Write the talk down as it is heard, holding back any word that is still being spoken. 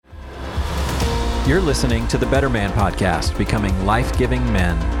You're listening to the Better Man Podcast, becoming life-giving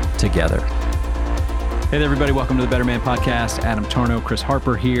men together. Hey there, everybody. Welcome to the Better Man Podcast. Adam Tarnow, Chris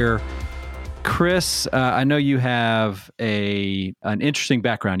Harper here. Chris, I know you have an interesting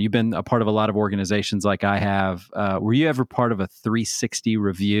background. You've been a part of a lot of organizations like I have. Were you ever part of a 360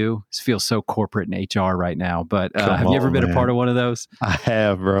 review? This feels so corporate in HR right now, but have you ever been a part of one of those? I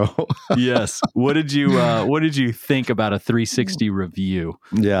have, bro. Yes. What did you think about a 360 review?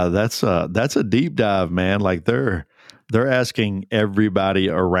 Yeah, that's a deep dive, man. Like they're asking everybody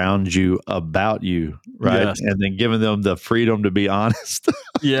around you about you, right? Yes. And then giving them the freedom to be honest.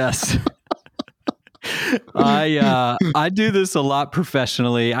 Yes. I do this a lot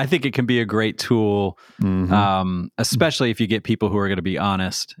professionally. I think it can be a great tool, especially if you get people who are going to be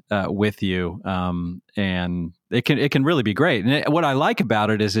honest with you, and it can really be great. And what I like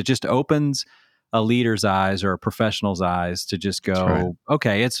about it is it just opens a leader's eyes or a professional's eyes to just go, right.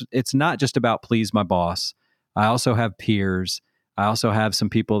 Okay, it's not just about please my boss. I also have peers. I also have some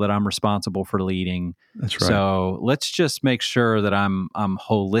people that I'm responsible for leading. That's right. So let's just make sure that I'm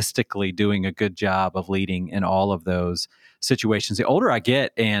holistically doing a good job of leading in all of those situations. The older I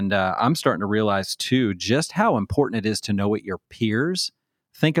get, and I'm starting to realize too, just how important it is to know what your peers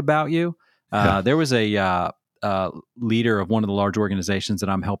think about you. There was a leader of one of the large organizations that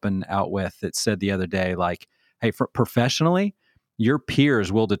I'm helping out with that said the other day, like, hey, professionally, your peers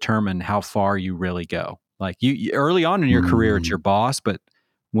will determine how far you really go. Like you early on in your career, it's your boss, but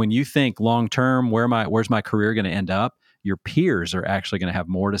when you think long term, where's my career going to end up? Your peers are actually going to have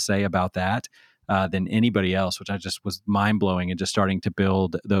more to say about that than anybody else, which I just was mind blowing, and just starting to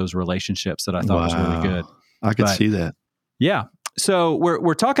build those relationships that I thought was really good. I could see that. Yeah. So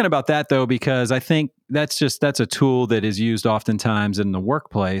we're talking about that though, because I think that's a tool that is used oftentimes in the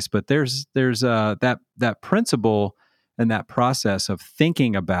workplace, but there's that principle and that process of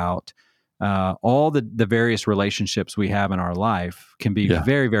thinking about all the various relationships we have in our life can be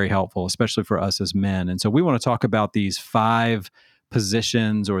very, very helpful, especially for us as men. And so we want to talk about these 5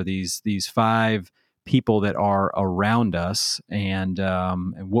 positions or these 5 people that are around us, and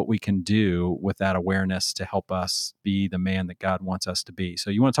what we can do with that awareness to help us be the man that God wants us to be. So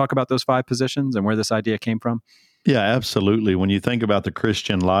you want to talk about those 5 positions and where this idea came from? Yeah, absolutely. When you think about the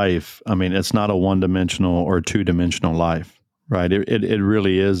Christian life, I mean, it's not a one-dimensional or two-dimensional life, right? It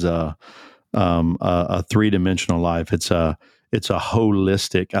really is a 3-dimensional life. It's a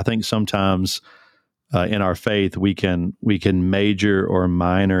holistic. I think sometimes in our faith we can major or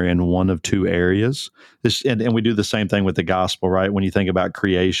minor in one of 2 areas. And we do the same thing with the gospel, right? When you think about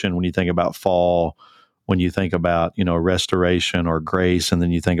creation, when you think about fall, when you think about restoration or grace, and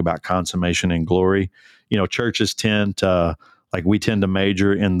then you think about consummation and glory. Churches tend to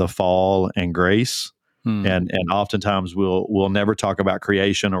major in the fall and grace. And oftentimes we'll never talk about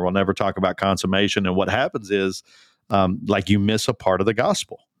creation, or we'll never talk about consummation. And what happens is, you miss a part of the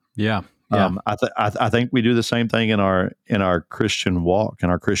gospel. Yeah. I think we do the same thing in our Christian walk, in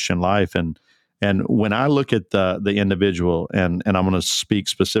our Christian life. And when I look at the individual, and I'm going to speak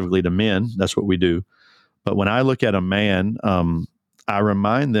specifically to men, that's what we do. But when I look at a man, I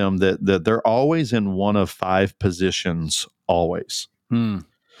remind them that they're always in one of 5 positions, always.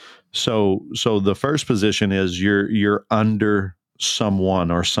 So the first position is you're under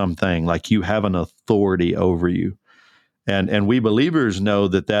someone or something, like you have an authority over you. And we believers know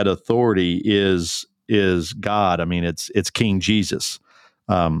that authority is God. I mean, it's King Jesus.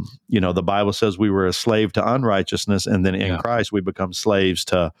 The Bible says we were a slave to unrighteousness, and then in Christ we become slaves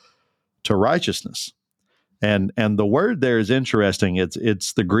to righteousness. And the word there is interesting.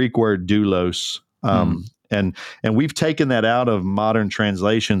 It's the Greek word doulos. And we've taken that out of modern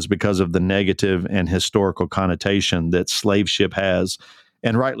translations because of the negative and historical connotation that slave ship has,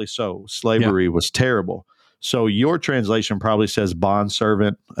 and rightly so. Slavery was terrible. So your translation probably says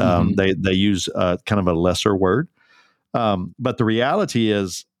bondservant. They use kind of a lesser word. But the reality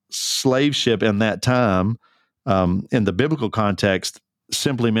is slave ship in that time, in the biblical context,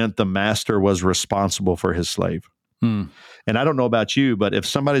 simply meant the master was responsible for his slave. And I don't know about you, but if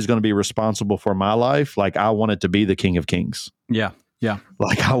somebody's going to be responsible for my life, I want it to be the King of Kings. Yeah. Yeah.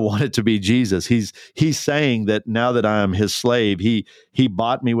 I want it to be Jesus. He's saying that now that I am his slave, he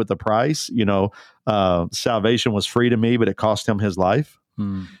bought me with a price. Salvation was free to me, but it cost him his life.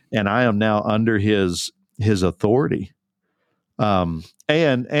 And I am now under his authority. And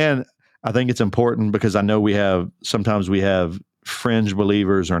I think it's important because I know sometimes we have fringe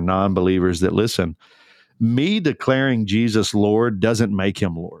believers or non-believers that listen. Me declaring Jesus Lord doesn't make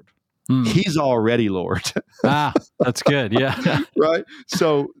him Lord. He's already Lord. That's good. Yeah. Right.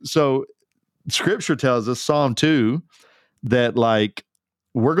 So Scripture tells us, Psalm 2, that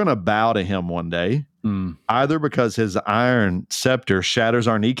we're going to bow to him one day, either because his iron scepter shatters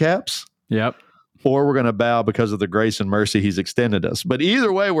our kneecaps. Yep. Or we're going to bow because of the grace and mercy he's extended us. But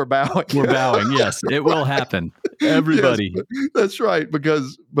either way, we're bowing. We're bowing. Yes, it will happen. Everybody. Yes, that's right.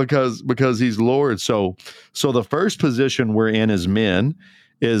 Because he's Lord. So the first position we're in as men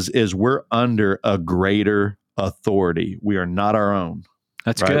is we're under a greater authority. We are not our own.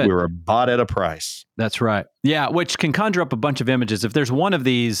 That's right? good. We were bought at a price. That's right. Yeah, which can conjure up a bunch of images. If there's one of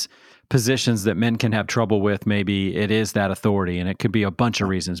these positions that men can have trouble with, maybe it is that authority, and it could be a bunch of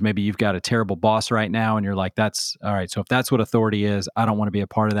reasons. Maybe you've got a terrible boss right now, and you're like, that's all right. So if that's what authority is, I don't want to be a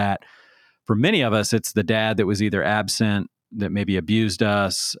part of that. For many of us, it's the dad that was either absent, that maybe abused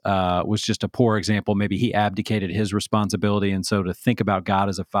us, was just a poor example. Maybe he abdicated his responsibility. And so to think about God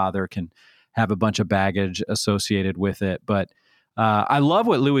as a father can have a bunch of baggage associated with it. But I love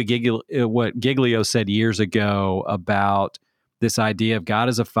what what Giglio said years ago about this idea of God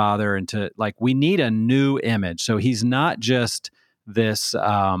as a father, and to we need a new image. So he's not just this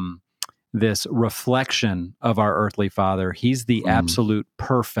this reflection of our earthly father. He's the absolute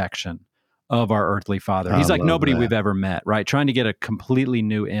perfection of our earthly father. He's like nobody we've ever met, right? Trying to get a completely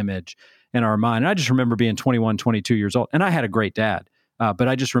new image in our mind. And I just remember being 21, 22 years old, and I had a great dad, but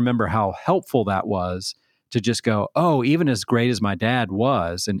I just remember how helpful that was to just go, oh, even as great as my dad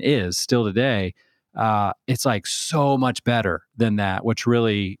was and is still today, it's like so much better than that, which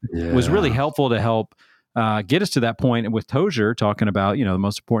really was really helpful to help get us to that point. And with Tozer talking about, the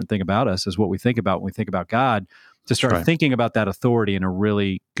most important thing about us is what we think about when we think about God, to start thinking about that authority in a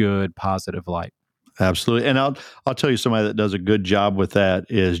really good, positive light. Absolutely. And I'll tell you, somebody that does a good job with that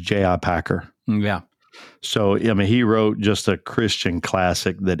is J.I. Packer. Yeah. So, he wrote just a Christian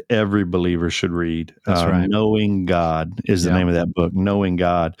classic that every believer should read. That's right. Knowing God is the name of that book, Knowing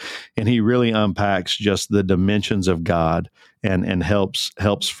God. And he really unpacks just the dimensions of God and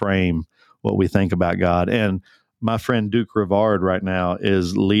helps frame what we think about God. And my friend Duke Rivard right now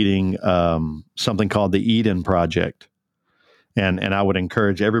is leading something called the Eden Project. And I would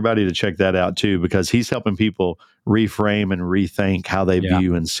encourage everybody to check that out too, because he's helping people reframe and rethink how they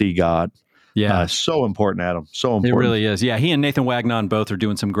view and see God. Yeah. So important, Adam. So important. It really is. Yeah. He and Nathan Wagnon both are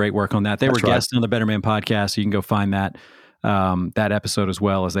doing some great work on that. They were guests on the Better Man podcast. So you can go find that episode as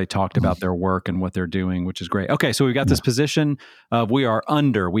well, as they talked about their work and what they're doing, which is great. Okay. So we've got this position of we are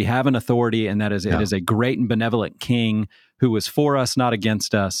under, we have an authority, and that is, it is a great and benevolent king who is for us, not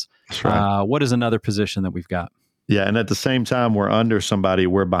against us. That's right. What is another position that we've got? Yeah. And at the same time, we're under somebody,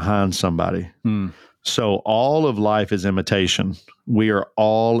 we're behind somebody. So all of life is imitation. We are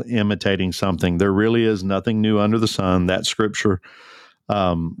all imitating something. There really is nothing new under the sun. That's scripture.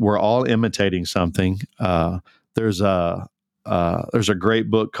 We're all imitating something. There's a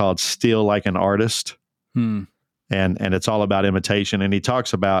great book called Steal Like an Artist. And it's all about imitation. And he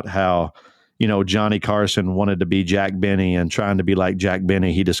talks about how, Johnny Carson wanted to be Jack Benny, and trying to be like Jack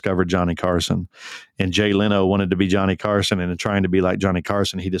Benny, he discovered Johnny Carson. And Jay Leno wanted to be Johnny Carson, and in trying to be like Johnny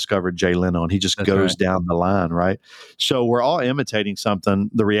Carson, he discovered Jay Leno, and he just goes down the line, right? So we're all imitating something.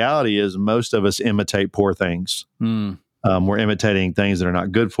 The reality is most of us imitate poor things. We're imitating things that are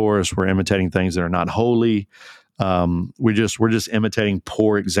not good for us. We're imitating things that are not holy. We're just imitating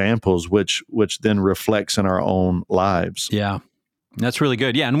poor examples, which then reflects in our own lives. Yeah. That's really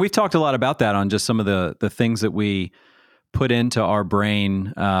good. Yeah. And we've talked a lot about that on just some of the things that we put into our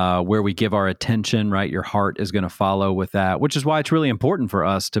brain, where we give our attention, right? Your heart is going to follow with that, which is why it's really important for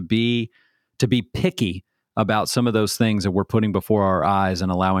us to be picky about some of those things that we're putting before our eyes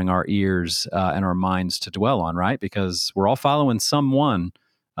and allowing our ears and our minds to dwell on, right? Because we're all following someone,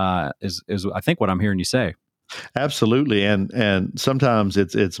 is I think what I'm hearing you say. Absolutely. And sometimes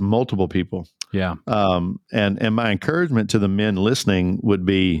it's multiple people. Yeah. And my encouragement to the men listening would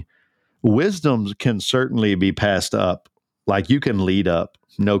be, wisdom can certainly be passed up. Like, you can lead up,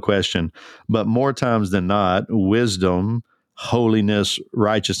 no question. But more times than not, wisdom, holiness,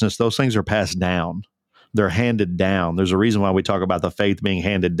 righteousness, those things are passed down. They're handed down. There's a reason why we talk about the faith being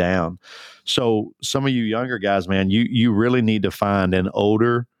handed down. So some of you younger guys, man, you really need to find an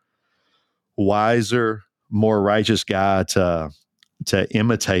older, wiser, more righteous guy to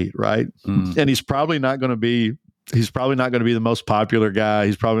imitate, right? And he's probably not going to be the most popular guy.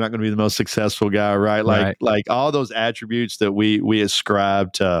 He's probably not going to be the most successful guy, right? Like all those attributes that we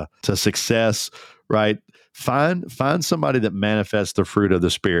ascribe to success, right? Find somebody that manifests the fruit of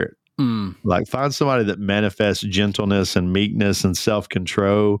the Spirit. Like, find somebody that manifests gentleness and meekness and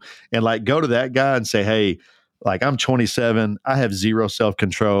self-control, and go to that guy and say, hey, I'm 27, I have zero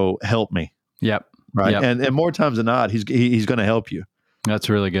self-control, help me. Yep. Right. Yep. And more times than not, he's going to help you. That's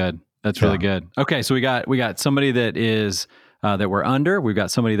really good. That's really good. Okay. So we got somebody that is that we're under. We've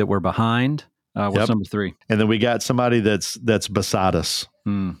got somebody that we're behind. What's Yep. number 3? And then we got somebody that's beside us.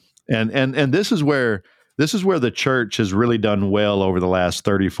 Hmm. And this is where the church has really done well over the last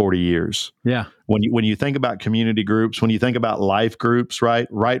 30, 40 years. Yeah. When you think about community groups, when you think about life groups, right,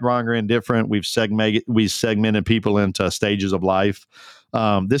 wrong, or indifferent, we've segmented people into stages of life.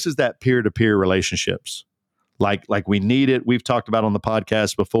 This is that peer-to-peer relationships. Like we need it. We've talked about on the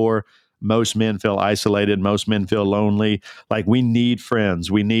podcast before. Most men feel isolated. Most men feel lonely. Like we need friends.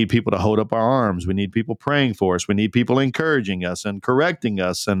 We need people to hold up our arms. We need people praying for us. We need people encouraging us and correcting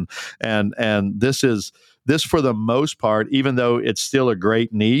us. And this for the most part, even though it's still a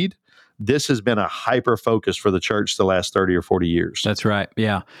great need, this has been a hyper focus for the church the last 30 or 40 years. That's right.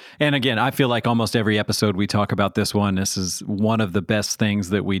 Yeah. And again, I feel like almost every episode we talk about this one. This is one of the best things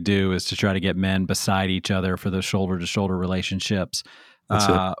that we do is to try to get men beside each other for the shoulder to shoulder relationships.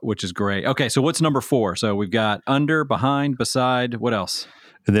 Which is great. Okay, so what's number 4? So we've got under, behind, beside. What else?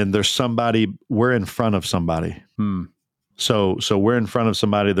 And then there's somebody, we're in front of somebody. So we're in front of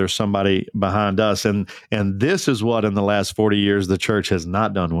somebody, there's somebody behind us. And this is what in the last 40 years the church has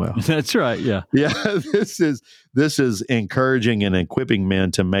not done well. That's right. Yeah. Yeah. This is encouraging and equipping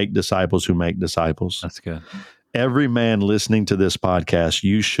men to make disciples who make disciples. That's good. Every man listening to this podcast,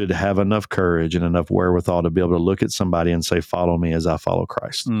 you should have enough courage and enough wherewithal to be able to look at somebody and say, follow me as I follow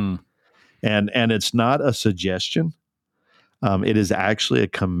Christ. And it's not a suggestion. It is actually a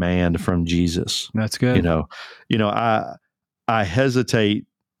command from Jesus. That's good. You know, I hesitate.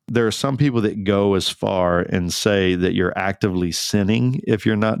 There are some people that go as far and say that you're actively sinning if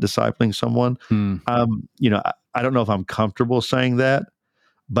you're not discipling someone. I don't know if I'm comfortable saying that,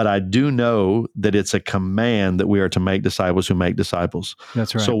 but I do know that it's a command that we are to make disciples who make disciples.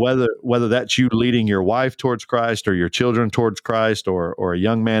 That's right. So whether that's you leading your wife towards Christ or your children towards Christ or a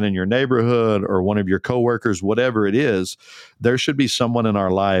young man in your neighborhood or one of your coworkers, whatever it is, there should be someone in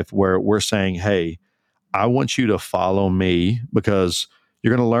our life where we're saying, hey, I want you to follow me because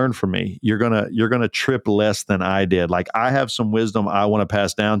you're going to learn from me. You're going to trip less than I did. Like I have some wisdom I want to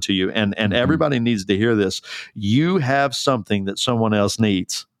pass down to you. And everybody needs to hear this. You have something that someone else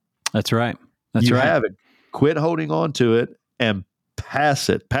needs. That's right. You have it. Quit holding on to it and pass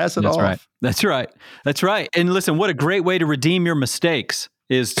it. Pass it off. Right. That's right. That's right. And listen, what a great way to redeem your mistakes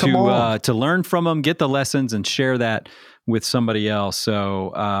is to learn from them, get the lessons, and share that with somebody else.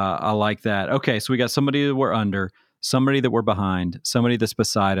 So I like that. Okay, so we got somebody that we're under, somebody that we're behind, somebody that's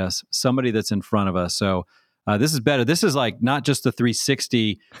beside us, somebody that's in front of us. So this is better. This is like not just the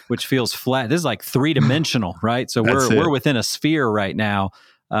 360, which feels flat. This is like 3-dimensional, right? So we're within a sphere right now.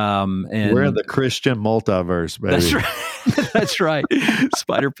 And we're in the Christian multiverse, baby. That's right. That's right.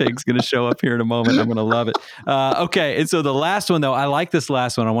 Spider Pig's going to show up here in a moment. I'm going to love it. Okay. And so the last one, though, I like this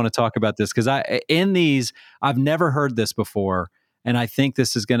last one. I want to talk about this because I've never heard this before. And I think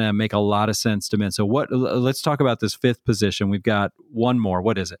this is going to make a lot of sense to men. So let's talk about this 5th position. We've got one more.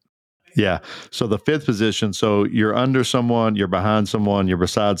 What is it? Yeah. So the 5th position, so you're under someone, you're behind someone, you're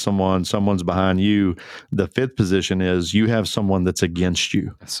beside someone, someone's behind you. The 5th position is you have someone that's against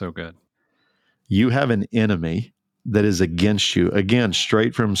you. That's so good. You have an enemy that is against you. Again,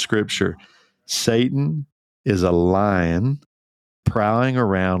 straight from Scripture. Satan is a lion prowling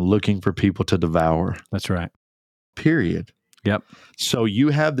around looking for people to devour. That's right. Period. Yep. So you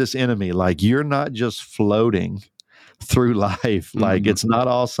have this enemy, like you're not just floating through life. Like it's not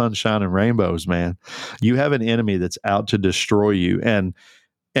all sunshine and rainbows, man. You have an enemy that's out to destroy you. And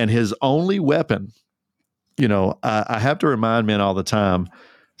his only weapon, I have to remind men all the time,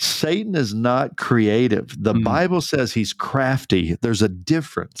 Satan is not creative. The Bible says he's crafty. There's a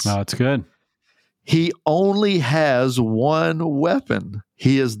difference. Oh, it's good. He only has one weapon.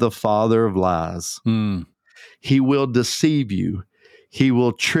 He is the father of lies. He will deceive you. He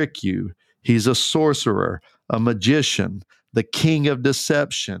will trick you. He's a sorcerer, a magician, the king of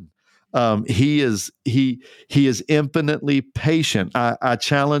deception. He is infinitely patient. I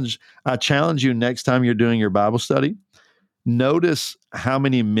challenge you next time you're doing your Bible study. Notice how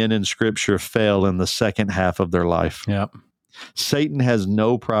many men in Scripture fail in the second half of their life. Yep. Satan has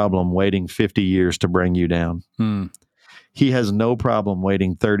no problem waiting 50 years to bring you down. He has no problem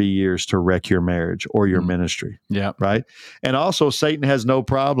waiting 30 years to wreck your marriage or your ministry. Yeah. Right. And also Satan has no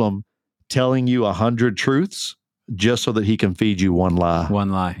problem telling you 100 truths just so that he can feed you one lie. One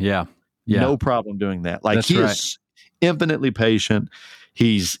lie. Yeah. No problem doing that. Like That's right. is infinitely patient.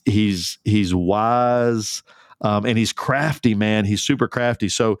 He's wise. And he's crafty, man. He's super crafty.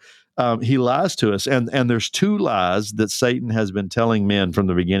 So he lies to us. And there's two lies that Satan has been telling men from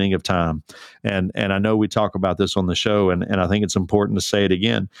the beginning of time. And I know we talk about this on the show, and I think it's important to say it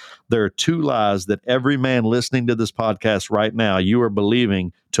again. There are two lies that every man listening to this podcast right now, you are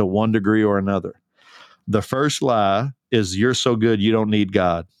believing to one degree or another. The first lie is you're so good you don't need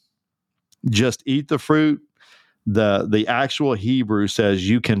God. Just eat the fruit. The actual Hebrew says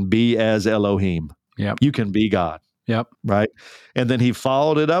you can be as Elohim. Yep. You can be God. Yep. Right. And then he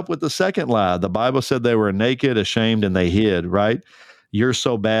followed it up with the second lie. The Bible said they were naked, ashamed, and they hid. Right. You're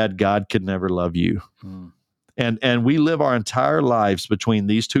so bad, God could never love you. And we live our entire lives between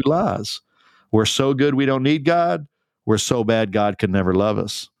these two lies. We're so good we don't need God. We're so bad God could never love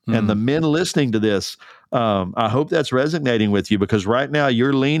us. And the men listening to this, I hope that's resonating with you, because right now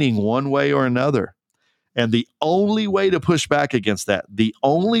you're leaning one way or another. And the only way to push back against that, the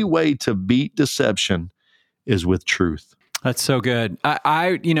only way to beat deception is with truth. That's so good.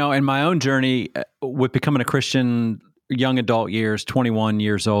 I in my own journey with becoming a Christian, young adult years, 21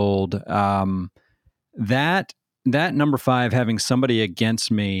 years old, that number 5, having somebody against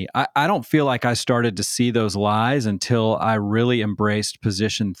me, I don't feel like I started to see those lies until I really embraced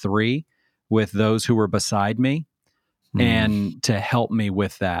position 3 with those who were beside me. And to help me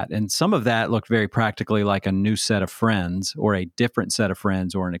with that. And some of that looked very practically like a new set of friends, or a different set of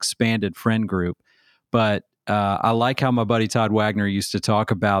friends, or an expanded friend group. But I like how my buddy Todd Wagner used to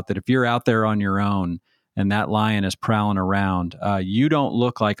talk about that if you're out there on your own and that lion is prowling around, you don't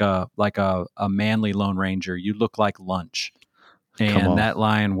look like a manly Lone Ranger. You look like lunch. And that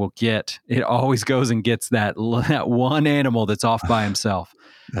lion it always goes and gets that one animal that's off by himself.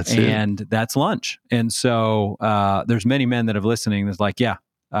 That's lunch. And so there's many men that have listening that's like,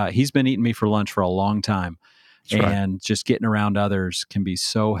 he's been eating me for lunch for a long time. Just getting around others can be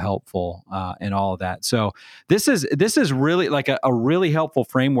so helpful in all of that. So this is really like a really helpful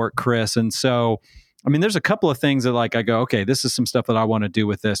framework, Chris. And so, I mean, there's a couple of things that I go, okay, this is some stuff that I want to do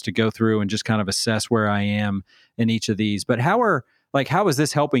with this, to go through and just kind of assess where I am in each of these. But how is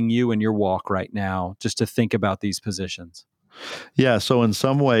this helping you in your walk right now, just to think about these positions? Yeah. So in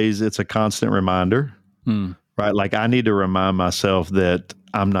some ways it's a constant reminder, right? Like I need to remind myself that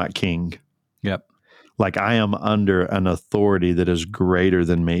I'm not king. Yep. Like I am under an authority that is greater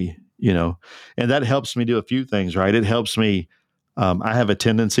than me, and that helps me do a few things, right? It helps me. I have a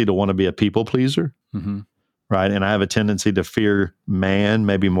tendency to want to be a people pleaser, right? And I have a tendency to fear man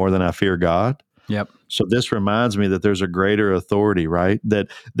maybe more than I fear God. Yep. So this reminds me that there's a greater authority, right? That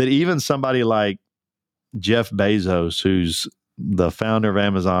even somebody like Jeff Bezos, who's the founder of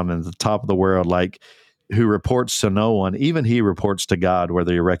Amazon and the top of the world, who reports to no one, even he reports to God,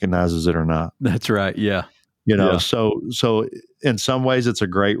 whether he recognizes it or not. That's right. Yeah. So in some ways it's a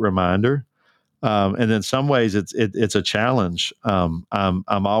great reminder. And in some ways it's a challenge. I'm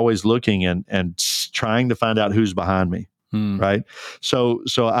always looking and trying to find out who's behind me. Right. So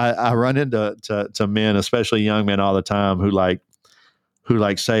I run into men, especially young men, all the time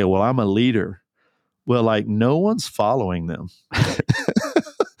who say, well, I'm a leader. Well, no one's following them.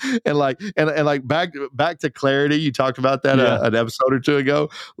 and back to clarity. You talked about that an episode or two ago.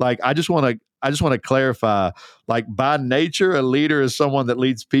 I just want to clarify. By nature, a leader is someone that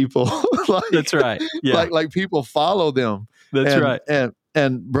leads people. That's right. Yeah. People follow them. That's right.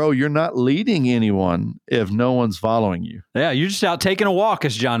 And bro, you're not leading anyone if no one's following you. Yeah, you're just out taking a walk,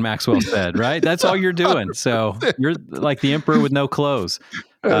 as John Maxwell said, right? That's all you're doing. So you're like the emperor with no clothes.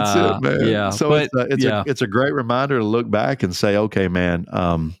 That's it, man. Yeah. So it's a great reminder to look back and say, okay, man,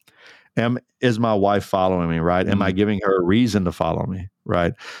 is my wife following me, right? Am I giving her a reason to follow me,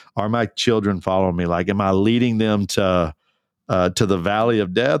 right? Are my children following me? Am I leading them to the valley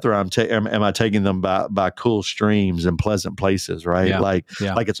of death, or am I taking them by cool streams and pleasant places, right?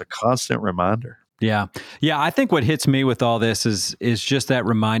 Yeah. It's a constant reminder. Yeah. Yeah. I think what hits me with all this is just that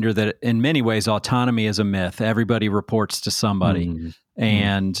reminder that in many ways, autonomy is a myth. Everybody reports to somebody.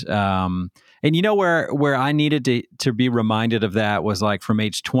 And where I needed to be reminded of that was from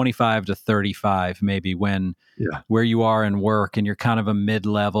age 25 to 35, maybe where you are in work and you're kind of a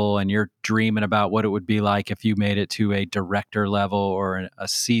mid-level and you're dreaming about what it would be like if you made it to a director level or a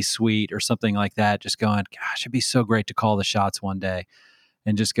C-suite or something like that. Just going, gosh, it'd be so great to call the shots one day.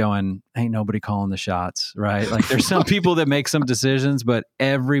 And just going, ain't nobody calling the shots, right? There's some people that make some decisions, but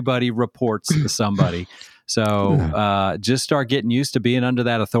everybody reports to somebody. So just start getting used to being under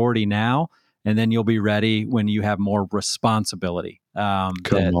that authority now, and then you'll be ready when you have more responsibility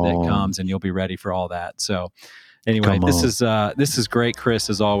that comes, and you'll be ready for all that. So anyway, this is great, Chris,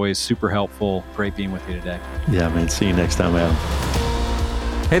 as always, super helpful. Great being with you today. Yeah, man. See you next time, Adam.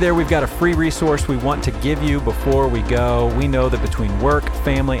 Hey there, we've got a free resource we want to give you before we go. We know that between work,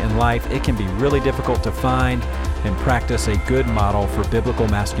 family, and life, it can be really difficult to find and practice a good model for biblical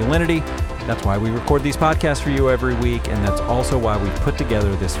masculinity. That's why we record these podcasts for you every week, and that's also why we've put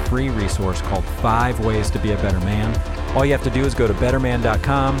together this free resource called 5 Ways to Be a Better Man. All you have to do is go to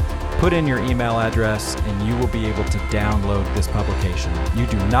betterman.com, put in your email address, and you will be able to download this publication. You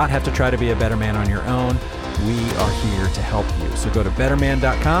do not have to try to be a better man on your own. We are here to help you. So go to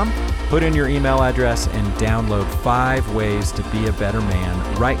betterman.com, put in your email address, and download 5 Ways to Be a Better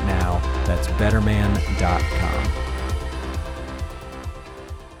Man right now. That's betterman.com.